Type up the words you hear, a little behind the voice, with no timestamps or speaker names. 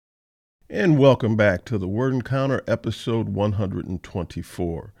And welcome back to the Word Encounter, episode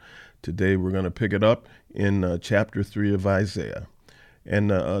 124. Today we're going to pick it up in chapter 3 of Isaiah. And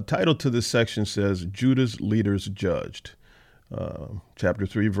the title to this section says, Judah's Leaders Judged. Chapter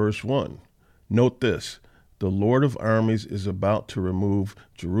 3, verse 1. Note this, the Lord of armies is about to remove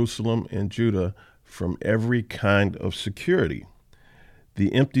Jerusalem and Judah from every kind of security.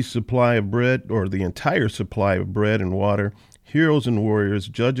 The empty supply of bread, or the entire supply of bread and water, heroes and warriors,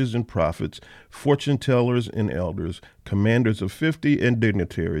 judges and prophets, fortune tellers and elders, commanders of 50 and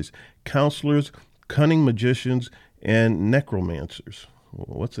dignitaries, counselors, cunning magicians, and necromancers.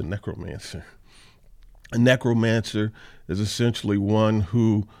 Well, what's a necromancer? A necromancer is essentially one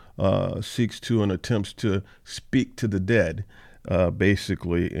who seeks to and attempts to speak to the dead,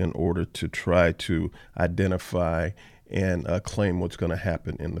 basically in order to try to identify and claim what's going to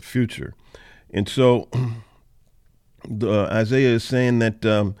happen in the future. And so Isaiah is saying that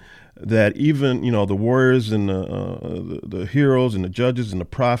that even the warriors and the heroes and the judges and the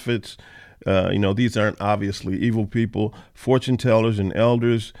prophets, these aren't obviously evil people. Fortune tellers and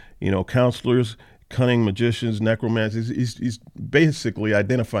elders, counselors, cunning magicians, necromancers. He's basically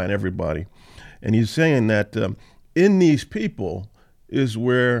identifying everybody, and he's saying that in these people is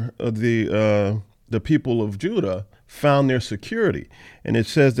where the people of Judah found their security. And it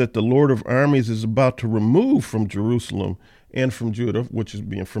says that the Lord of armies is about to remove from Jerusalem and from Judah, which is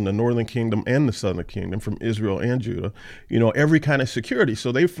being from the northern kingdom and the southern kingdom, from Israel and Judah, every kind of security.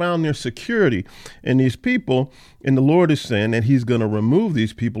 So they found their security in these people. And the Lord is saying that he's going to remove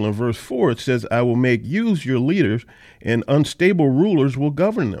these people. In verse 4, it says, I will make you your leaders, and unstable rulers will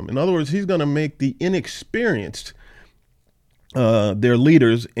govern them. In other words, he's going to make the inexperienced their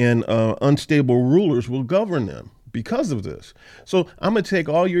leaders, and unstable rulers will govern them because of this. So I'm going to take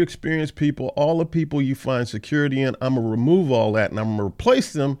all your experienced people, all the people you find security in, I'm going to remove all that, and I'm going to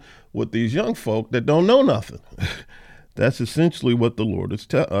replace them with these young folk that don't know nothing. That's essentially what the Lord is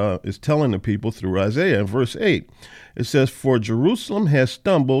telling the people through Isaiah. In verse 8, it says, For Jerusalem has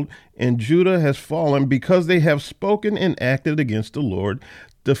stumbled and Judah has fallen because they have spoken and acted against the Lord,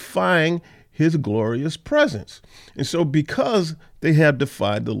 defying his glorious presence. And so because they had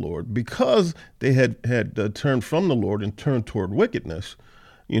defied the Lord, because they had turned from the Lord and turned toward wickedness,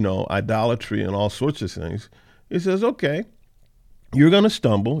 idolatry and all sorts of things, it says, okay, you're going to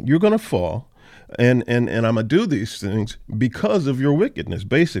stumble, you're going to fall, and I'm going to do these things because of your wickedness,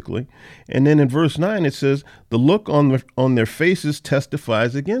 basically. And then in verse 9, it says, the look on their faces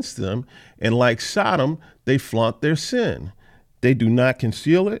testifies against them, and like Sodom, they flaunt their sin. They do not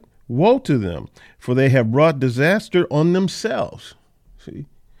conceal it. Woe to them, for they have brought disaster on themselves. See?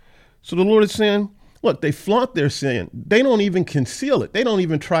 So the Lord is saying, look, they flaunt their sin. They don't even conceal it. They don't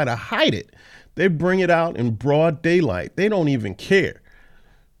even try to hide it. They bring it out in broad daylight. They don't even care.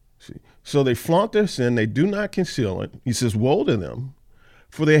 See? So they flaunt their sin. They do not conceal it. He says, woe to them,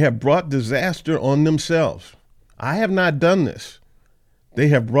 for they have brought disaster on themselves. I have not done this. They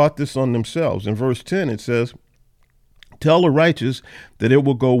have brought this on themselves. In verse 10, it says, Tell the righteous that it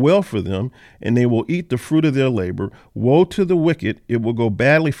will go well for them, and they will eat the fruit of their labor. Woe to the wicked, it will go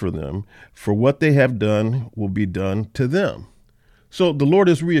badly for them, for what they have done will be done to them. So the Lord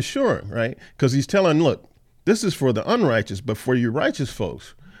is reassuring, right? Because he's telling, look, this is for the unrighteous, but for you righteous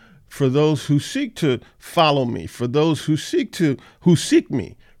folks, for those who seek to follow me, for those who seek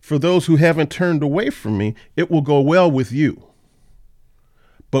me, for those who haven't turned away from me, it will go well with you.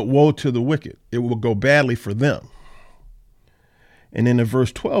 But woe to the wicked, it will go badly for them. And then in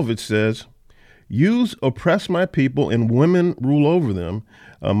verse 12, it says, Youths oppress my people and women rule over them.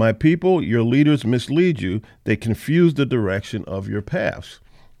 My people, your leaders mislead you. They confuse the direction of your paths.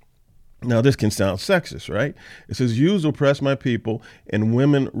 Now, this can sound sexist, right? It says, youths oppress my people and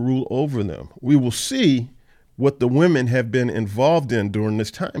women rule over them. We will see what the women have been involved in during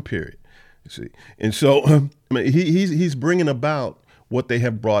this time period. You see, and so he's bringing about what they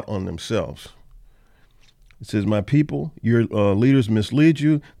have brought on themselves. It says, my people, your leaders mislead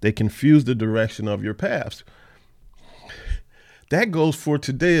you. They confuse the direction of your paths. That goes for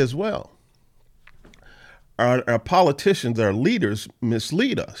today as well. Our politicians, our leaders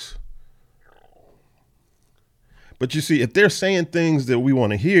mislead us. But you see, if they're saying things that we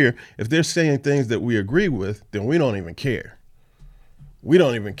want to hear, if they're saying things that we agree with, then we don't even care. We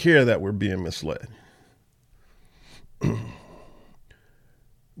don't even care that we're being misled.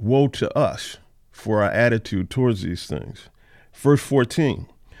 Woe to us for our attitude towards these things. Verse 14,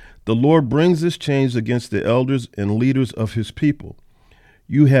 the Lord brings this change against the elders and leaders of his people.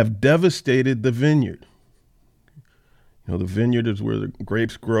 You have devastated the vineyard. The vineyard is where the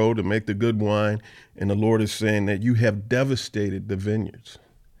grapes grow to make the good wine. And the Lord is saying that you have devastated the vineyards.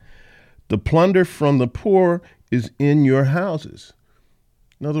 The plunder from the poor is in your houses.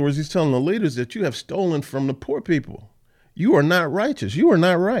 In other words, he's telling the leaders that you have stolen from the poor people. You are not righteous. You are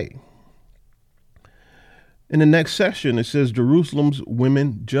not right. In the next section, it says Jerusalem's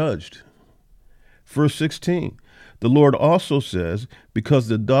women judged. Verse 16, the Lord also says, because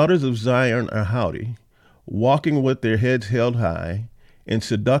the daughters of Zion are haughty, walking with their heads held high, and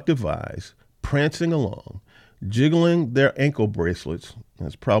seductive eyes, prancing along, jiggling their ankle bracelets.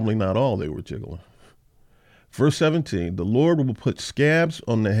 That's probably not all they were jiggling. Verse 17, the Lord will put scabs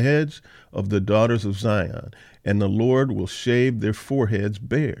on the heads of the daughters of Zion, and the Lord will shave their foreheads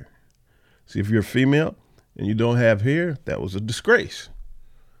bare. See, if you're a female and you don't have hair, that was a disgrace.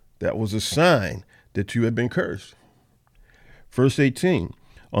 That was a sign that you had been cursed. Verse 18,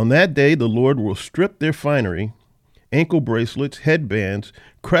 on that day the Lord will strip their finery, ankle bracelets, headbands,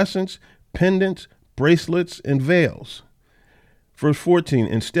 crescents, pendants, bracelets, and veils. Verse 14,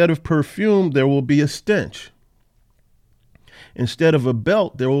 instead of perfume, there will be a stench. Instead of a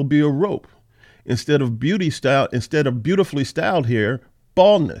belt, there will be a rope. Instead of beautifully styled hair,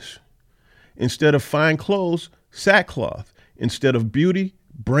 baldness. Instead of fine clothes, sackcloth. Instead of beauty,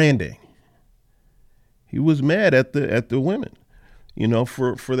 branding. He was mad at the women,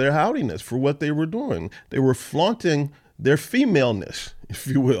 for their howdiness, for what they were doing. They were flaunting their femaleness, if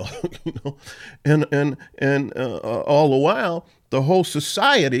you will, and all the while, the whole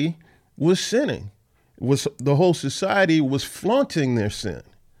society was sinning. The whole society was flaunting their sin.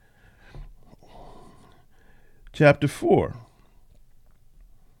 Chapter 4.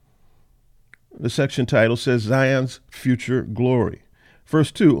 The section title says Zion's future glory.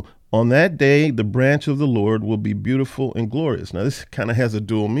 Verse 2, on that day, the branch of the Lord will be beautiful and glorious. Now, this kind of has a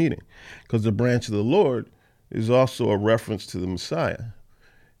dual meaning because the branch of the Lord is also a reference to the Messiah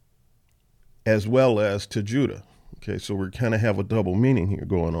as well as to Judah. Okay, so we kind of have a double meaning here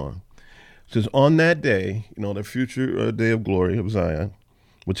going on. It says, on that day, the future day of glory of Zion,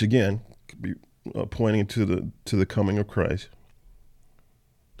 which again could be pointing to the coming of Christ.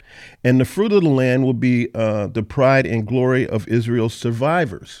 And the fruit of the land will be the pride and glory of Israel's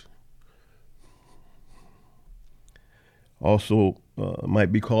survivors. Also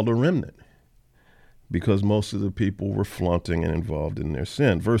might be called a remnant because most of the people were flaunting and involved in their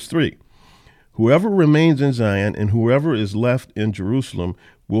sin. Verse 3, whoever remains in Zion and whoever is left in Jerusalem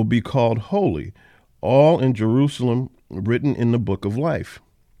will be called holy, all in Jerusalem written in the book of life.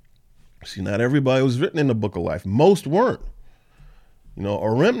 See, not everybody was written in the book of life. Most weren't.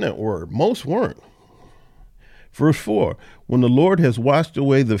 A remnant were. Most weren't. Verse 4, when the Lord has washed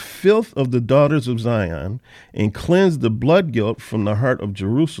away the filth of the daughters of Zion and cleansed the blood guilt from the heart of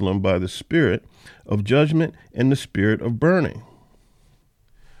Jerusalem by the spirit of judgment and the spirit of burning.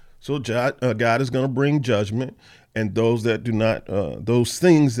 So God is going to bring judgment, and those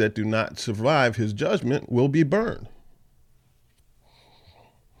things that do not survive his judgment will be burned.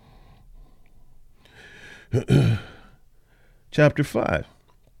 Chapter 5,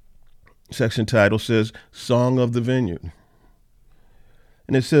 section title says, Song of the Vineyard.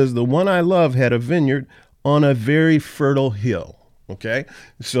 And it says, the one I love had a vineyard on a very fertile hill. Okay,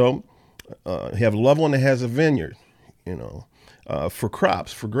 so you have a loved one that has a vineyard, for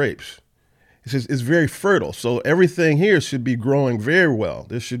crops, for grapes. It says it's very fertile. So everything here should be growing very well.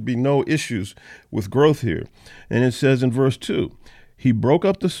 There should be no issues with growth here. And it says in verse 2, he broke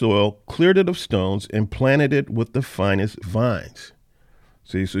up the soil, cleared it of stones, and planted it with the finest vines.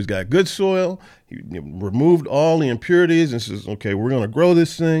 See, so he's got good soil. He removed all the impurities and says, okay, we're going to grow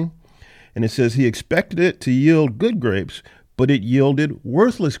this thing. And it says he expected it to yield good grapes, but it yielded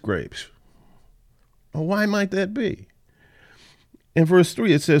worthless grapes. Well, why might that be? In verse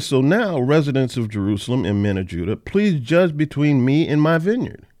 3, it says, so now, residents of Jerusalem and men of Judah, please judge between me and my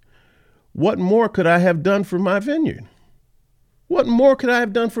vineyard. What more could I have done for my vineyard? What more could I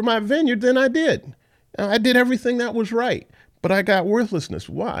have done for my vineyard than I did? I did everything that was right, but I got worthlessness.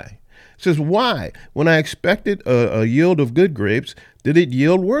 Why? It says, why? When I expected a yield of good grapes, did it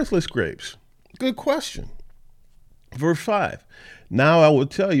yield worthless grapes? Good question. Verse 5, now I will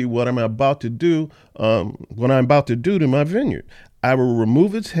tell you what I'm about to do, to my vineyard. I will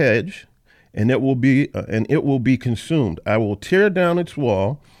remove its hedge, and it will be consumed. I will tear down its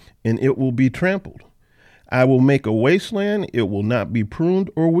wall, and it will be trampled. I will make a wasteland. It will not be pruned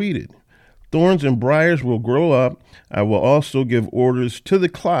or weeded. Thorns and briars will grow up. I will also give orders to the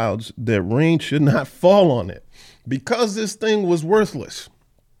clouds that rain should not fall on it. Because this thing was worthless.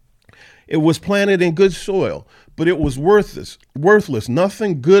 It was planted in good soil, but it was worthless.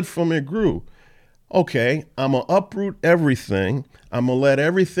 Nothing good from it grew. Okay, I'm going to uproot everything. I'm going to let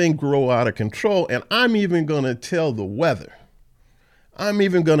everything grow out of control, and I'm even going to tell the weather. I'm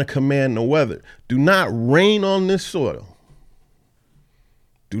even going to command the weather. Do not rain on this soil.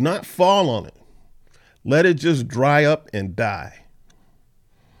 Do not fall on it. Let it just dry up and die.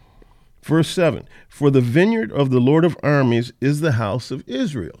 Verse 7, for the vineyard of the Lord of armies is the house of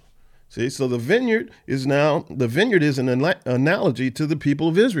Israel. See, so the vineyard is an analogy to the people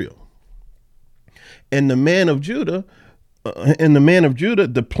of Israel. And the man of Judah,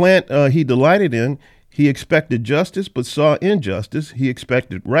 the plant he delighted in, he expected justice, but saw injustice. He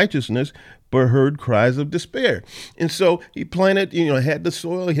expected righteousness, but heard cries of despair. And so he planted, had the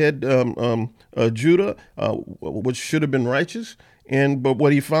soil, he had Judah, which should have been righteous. But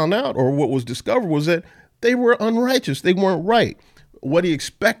what he found out, or what was discovered, was that they were unrighteous. They weren't right. What he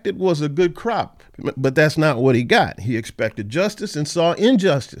expected was a good crop, but that's not what he got. He expected justice and saw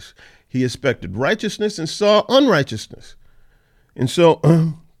injustice. He expected righteousness and saw unrighteousness. And so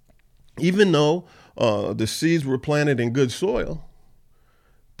even though the seeds were planted in good soil,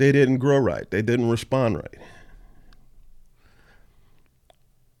 they didn't grow right. They didn't respond right.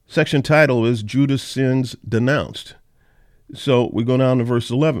 Section title is Judah's Sins Denounced. So we go down to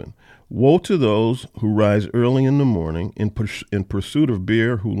verse 11. Woe to those who rise early in the morning in pursuit of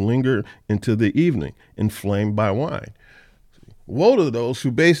beer, who linger into the evening, inflamed by wine. Woe to those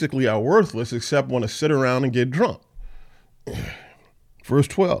who basically are worthless except want to sit around and get drunk. Verse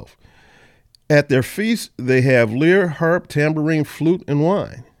 12. At their feasts they have lyre, harp, tambourine, flute, and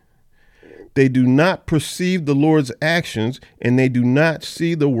wine. They do not perceive the Lord's actions, and they do not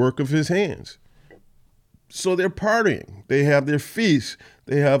see the work of his hands. So they're partying. They have their feasts.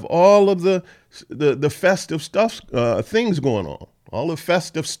 They have all of the festive things going on. All the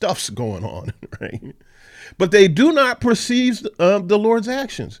festive stuffs going on, right? But they do not perceive the Lord's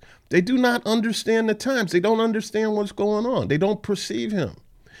actions. They do not understand the times. They don't understand what's going on. They don't perceive him.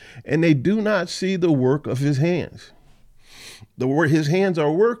 And they do not see the work of his hands. His hands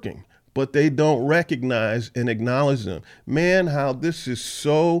are working, but they don't recognize and acknowledge them. Man, how this is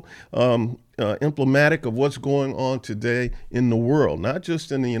so emblematic of what's going on today in the world, not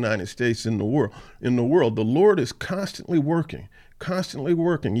just in the United States, in the world. In the world, the Lord is constantly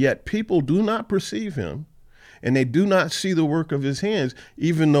working, yet people do not perceive him, and they do not see the work of his hands,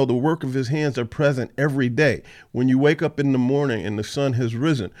 even though the work of his hands are present every day. When you wake up in the morning and the sun has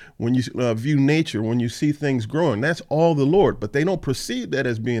risen, when you view nature, when you see things growing, that's all the Lord, but they don't perceive that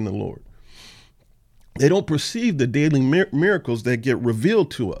as being the Lord. They don't perceive the daily miracles that get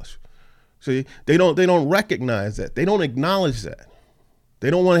revealed to us. See, they don't recognize that. They don't acknowledge that.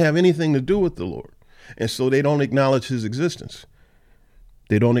 They don't want to have anything to do with the Lord. And so they don't acknowledge his existence.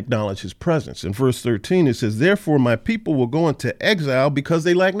 They don't acknowledge his presence. In verse 13, it says, therefore my people will go into exile because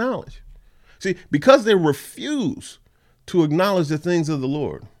they lack knowledge. See, because they refuse to acknowledge the things of the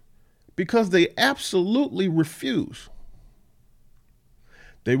Lord, because they absolutely refuse,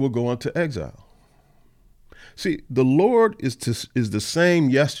 they will go into exile. See, the Lord is the same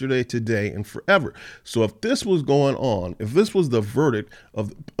yesterday, today, and forever. So if this was going on, if this was the verdict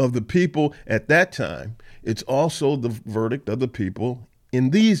of the people at that time, it's also the verdict of the people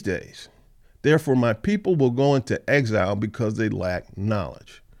in these days. Therefore, my people will go into exile because they lack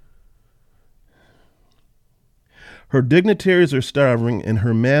knowledge. Her dignitaries are starving, and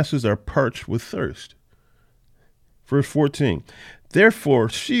her masses are parched with thirst. Verse 14. Therefore,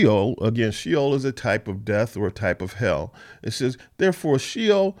 Sheol, again, Sheol is a type of death or a type of hell. It says, therefore,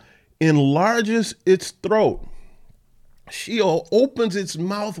 Sheol enlarges its throat. Sheol opens its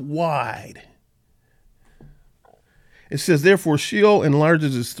mouth wide. It says, therefore, Sheol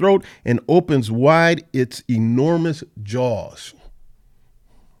enlarges its throat and opens wide its enormous jaws.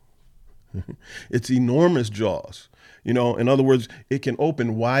 Its enormous jaws. In other words, it can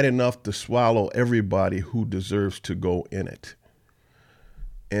open wide enough to swallow everybody who deserves to go in it.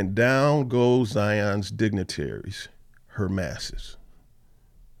 And down goes Zion's dignitaries, her masses,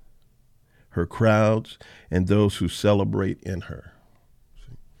 her crowds, and those who celebrate in her.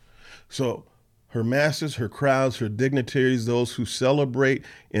 So her masses, her crowds, her dignitaries, those who celebrate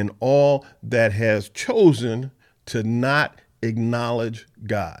in all that has chosen to not acknowledge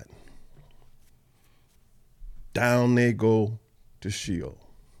God. Down they go to Sheol.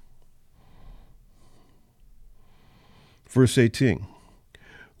 Verse 18.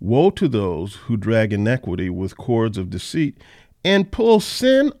 Woe to those who drag iniquity with cords of deceit and pull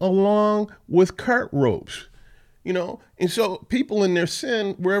sin along with cart ropes. And so people in their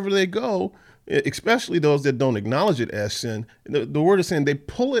sin, wherever they go, especially those that don't acknowledge it as sin, the word is saying they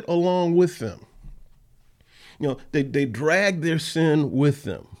pull it along with them. They drag their sin with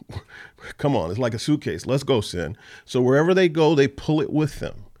them. Come on, it's like a suitcase. Let's go, sin. So wherever they go, they pull it with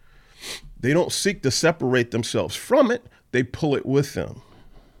them. They don't seek to separate themselves from it, they pull it with them.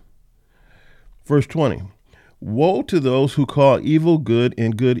 Verse 20, woe to those who call evil good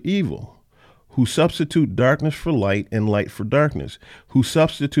and good evil, who substitute darkness for light and light for darkness, who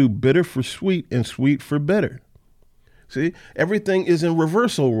substitute bitter for sweet and sweet for bitter. See, everything is in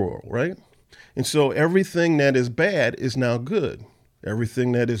reversal rule, right? And so everything that is bad is now good.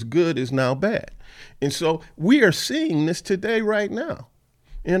 Everything that is good is now bad. And so we are seeing this today right now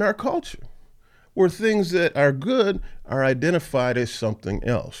in our culture, where things that are good are identified as something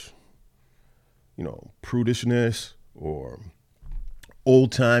else. You know, prudishness or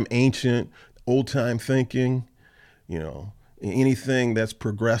old-time thinking, you know, anything that's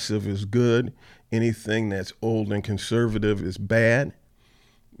progressive is good. Anything that's old and conservative is bad,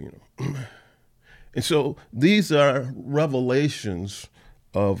 you know. And so these are revelations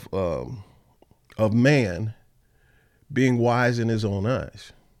of man being wise in his own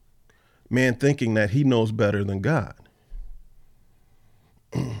eyes. Man thinking that he knows better than God.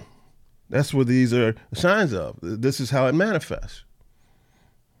 That's what these are signs of. This is how it manifests.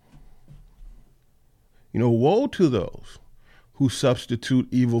 You know, woe to those who substitute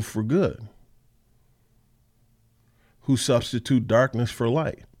evil for good, who substitute darkness for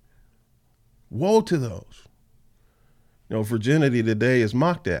light. Woe to those. You know, virginity today is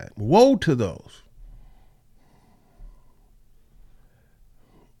mocked at. Woe to those.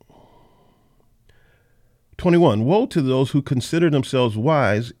 "21, woe to those who consider themselves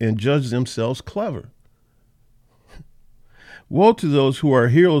wise and judge themselves clever. Woe to those who are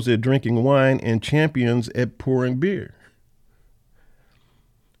heroes at drinking wine and champions at pouring beer,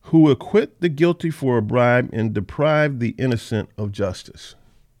 who acquit the guilty for a bribe and deprive the innocent of justice."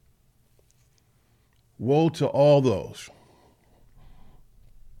 Woe to all those.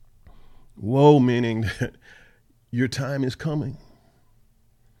 Woe meaning that your time is coming.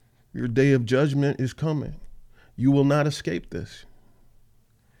 Your day of judgment is coming. You will not escape this.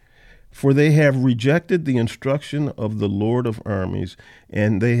 "For they have rejected the instruction of the Lord of armies,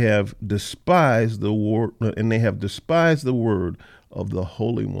 and they have despised the word, of the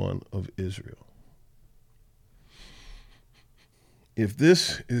Holy One of Israel." If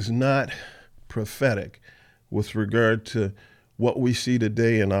this is not prophetic with regard to what we see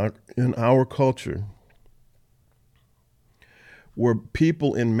today in our culture, where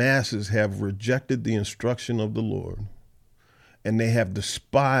people in masses have rejected the instruction of the Lord, and they have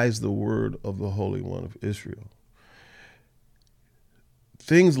despised the word of the Holy One of Israel.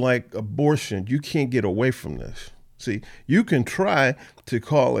 Things like abortion, you can't get away from this. See, you can try to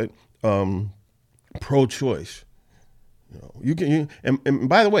call it pro-choice. And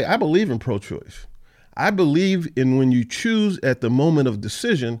by the way, I believe in pro-choice. I believe in when you choose at the moment of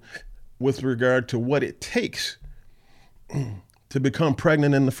decision with regard to what it takes to become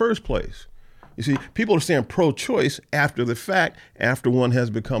pregnant in the first place. You see, people are saying pro-choice after the fact, after one has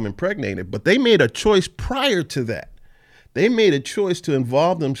become impregnated, but they made a choice prior to that. They made a choice to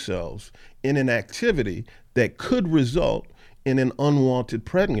involve themselves in an activity that could result in an unwanted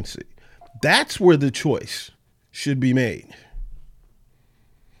pregnancy. That's where the choice should be made.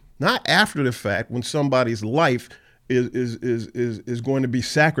 Not after the fact, when somebody's life is going to be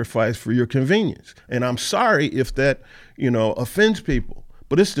sacrificed for your convenience. And I'm sorry if that, offends people,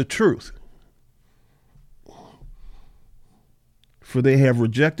 but it's the truth. "For they have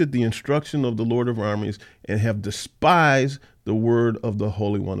rejected the instruction of the Lord of armies and have despised the word of the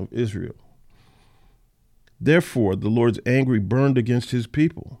Holy One of Israel. Therefore, the Lord's anger burned against his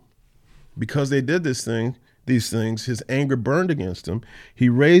people. Because they did these things, his anger burned against them. He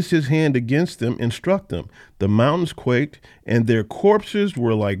raised his hand against them and struck them. The mountains quaked, and their corpses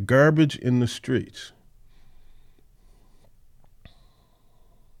were like garbage in the streets."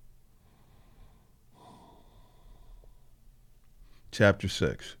 Chapter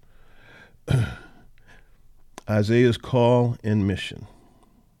 6. Isaiah's call and mission.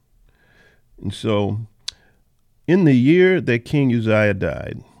 And so, in the year that King Uzziah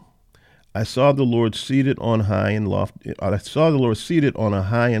died, I saw the Lord seated on a high and lofty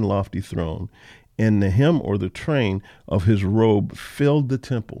throne, and the hem or the train of his robe filled the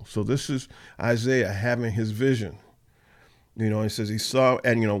temple. So this is Isaiah having his vision. He says he saw,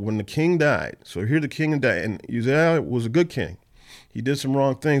 and when the king died. So here the king died, and Uzziah was a good king. He did some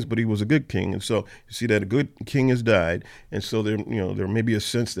wrong things, but he was a good king. And so you see that a good king has died. And so there may be a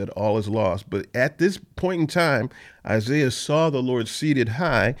sense that all is lost. But at this point in time, Isaiah saw the Lord seated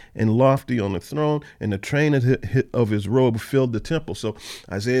high and lofty on the throne, and the train of his robe filled the temple. So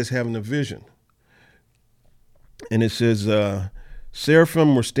Isaiah's having a vision. And it says,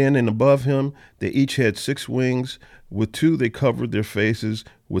 seraphim were standing above him. They each had 6 wings. With 2 they covered their faces.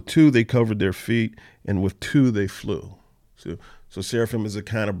 With 2 they covered their feet. And with 2 they flew. So seraphim is a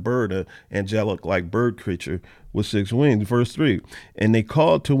kind of bird, an angelic-like bird creature with 6 wings. Verse 3, and they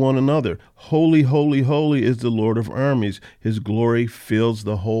called to one another, holy, holy, holy is the Lord of armies. His glory fills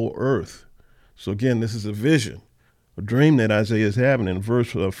the whole earth. So again, this is a vision, a dream that Isaiah is having. In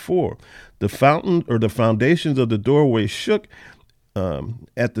verse 4, the foundations of the doorway shook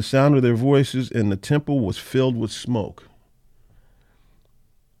at the sound of their voices, and the temple was filled with smoke.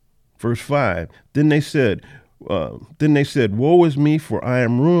 Verse 5, Then they said, woe is me, for I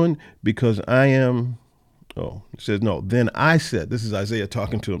am ruined, because I am, then I said, this is Isaiah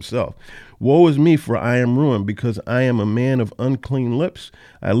talking to himself, woe is me, for I am ruined, because I am a man of unclean lips.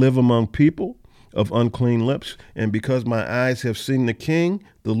 I live among people of unclean lips, and because my eyes have seen the King,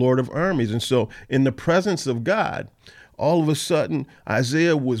 the Lord of armies. And so in the presence of God, all of a sudden,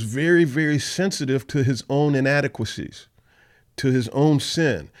 Isaiah was very, very sensitive to his own inadequacies, to his own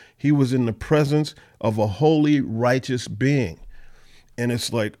sin. He was in the presence of a holy, righteous being. And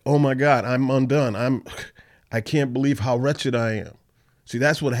it's like, oh my God, I'm undone. I can't believe how wretched I am. See,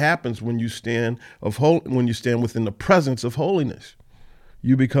 that's what happens when you stand within the presence of holiness.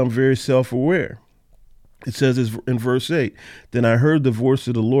 You become very self-aware. It says in verse 8, then I heard the voice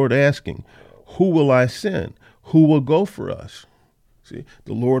of the Lord asking, who will I send? Who will go for us? See,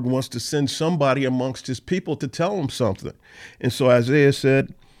 the Lord wants to send somebody amongst his people to tell them something. And so Isaiah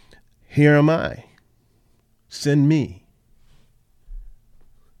said, here am I. Send me.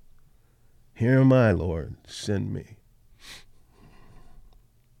 Here am I, Lord. Send me.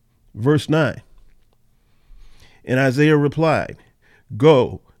 Verse 9. And Isaiah replied,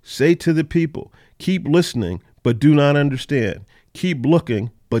 go, say to the people, keep listening, but do not understand. Keep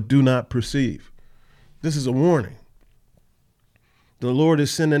looking, but do not perceive. This is a warning. The Lord is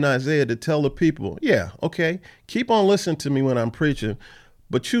sending Isaiah to tell the people, keep on listening to me when I'm preaching,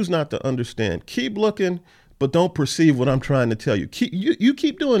 but choose not to understand. Keep looking, but don't perceive what I'm trying to tell you. You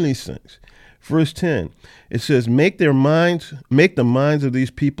keep doing these things. Verse 10, it says, make the minds of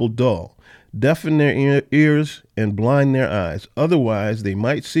these people dull, deafen their ears and blind their eyes. Otherwise, they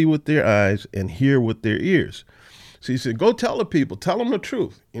might see with their eyes and hear with their ears. So he said, go tell the people, tell them the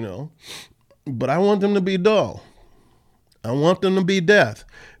truth, but I want them to be dull. I want them to be deaf,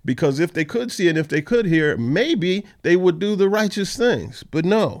 because if they could see and if they could hear, maybe they would do the righteous things. But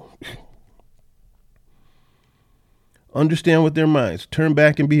no. Understand with their minds. Turn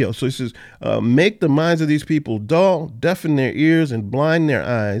back and be healed. So he says, make the minds of these people dull, deafen their ears and blind their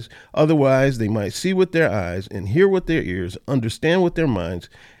eyes. Otherwise, they might see with their eyes and hear with their ears, understand with their minds,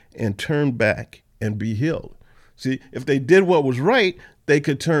 and turn back and be healed. See, if they did what was right, they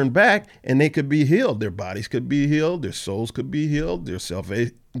could turn back and they could be healed. Their bodies could be healed. Their souls could be healed. Their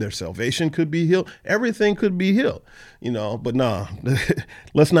salvation could be healed. Everything could be healed, but nah,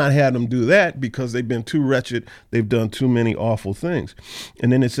 let's not have them do that, because they've been too wretched. They've done too many awful things.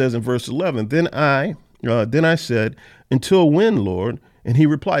 And then it says in verse 11, then I said, until when, Lord? And he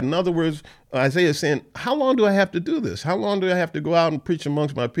replied. In other words, Isaiah is saying, how long do I have to do this? How long do I have to go out and preach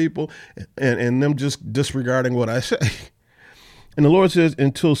amongst my people and them just disregarding what I say? And the Lord says,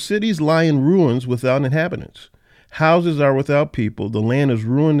 until cities lie in ruins without inhabitants, houses are without people, the land is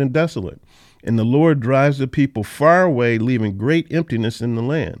ruined and desolate, and the Lord drives the people far away, leaving great emptiness in the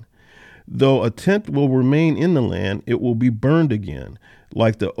land. Though a tent will remain in the land, it will be burned again.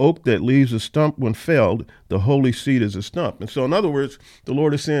 Like the oak that leaves a stump when felled, the holy seed is a stump. And so in other words, the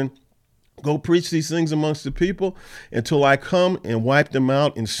Lord is saying, go preach these things amongst the people until I come and wipe them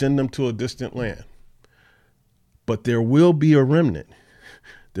out and send them to a distant land. But there will be a remnant.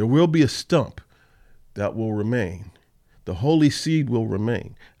 There will be a stump that will remain. The holy seed will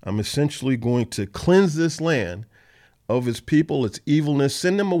remain. I'm essentially going to cleanse this land of its people, its evilness,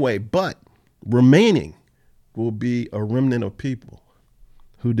 send them away. But remaining will be a remnant of people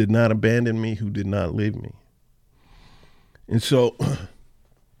who did not abandon me, who did not leave me. And so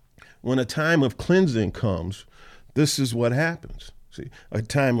when a time of cleansing comes, this is what happens. See, a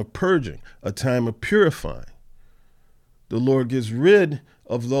time of purging, a time of purifying. The Lord gets rid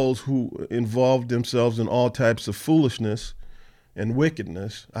of those who involve themselves in all types of foolishness and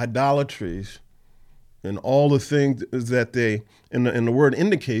wickedness, idolatries, and all the things that they, and the word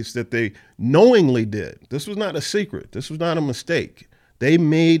indicates that they knowingly did. This was not a secret. This was not a mistake. They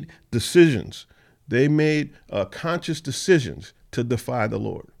made decisions. They made conscious decisions to defy the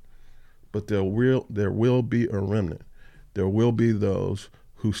Lord. But there will be a remnant. There will be those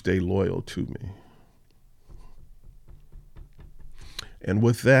who stay loyal to me. And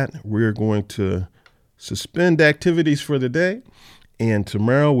with that, we're going to suspend activities for the day. And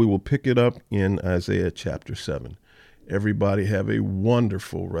tomorrow we will pick it up in Isaiah chapter 7. Everybody have a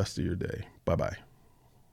wonderful rest of your day. Bye-bye.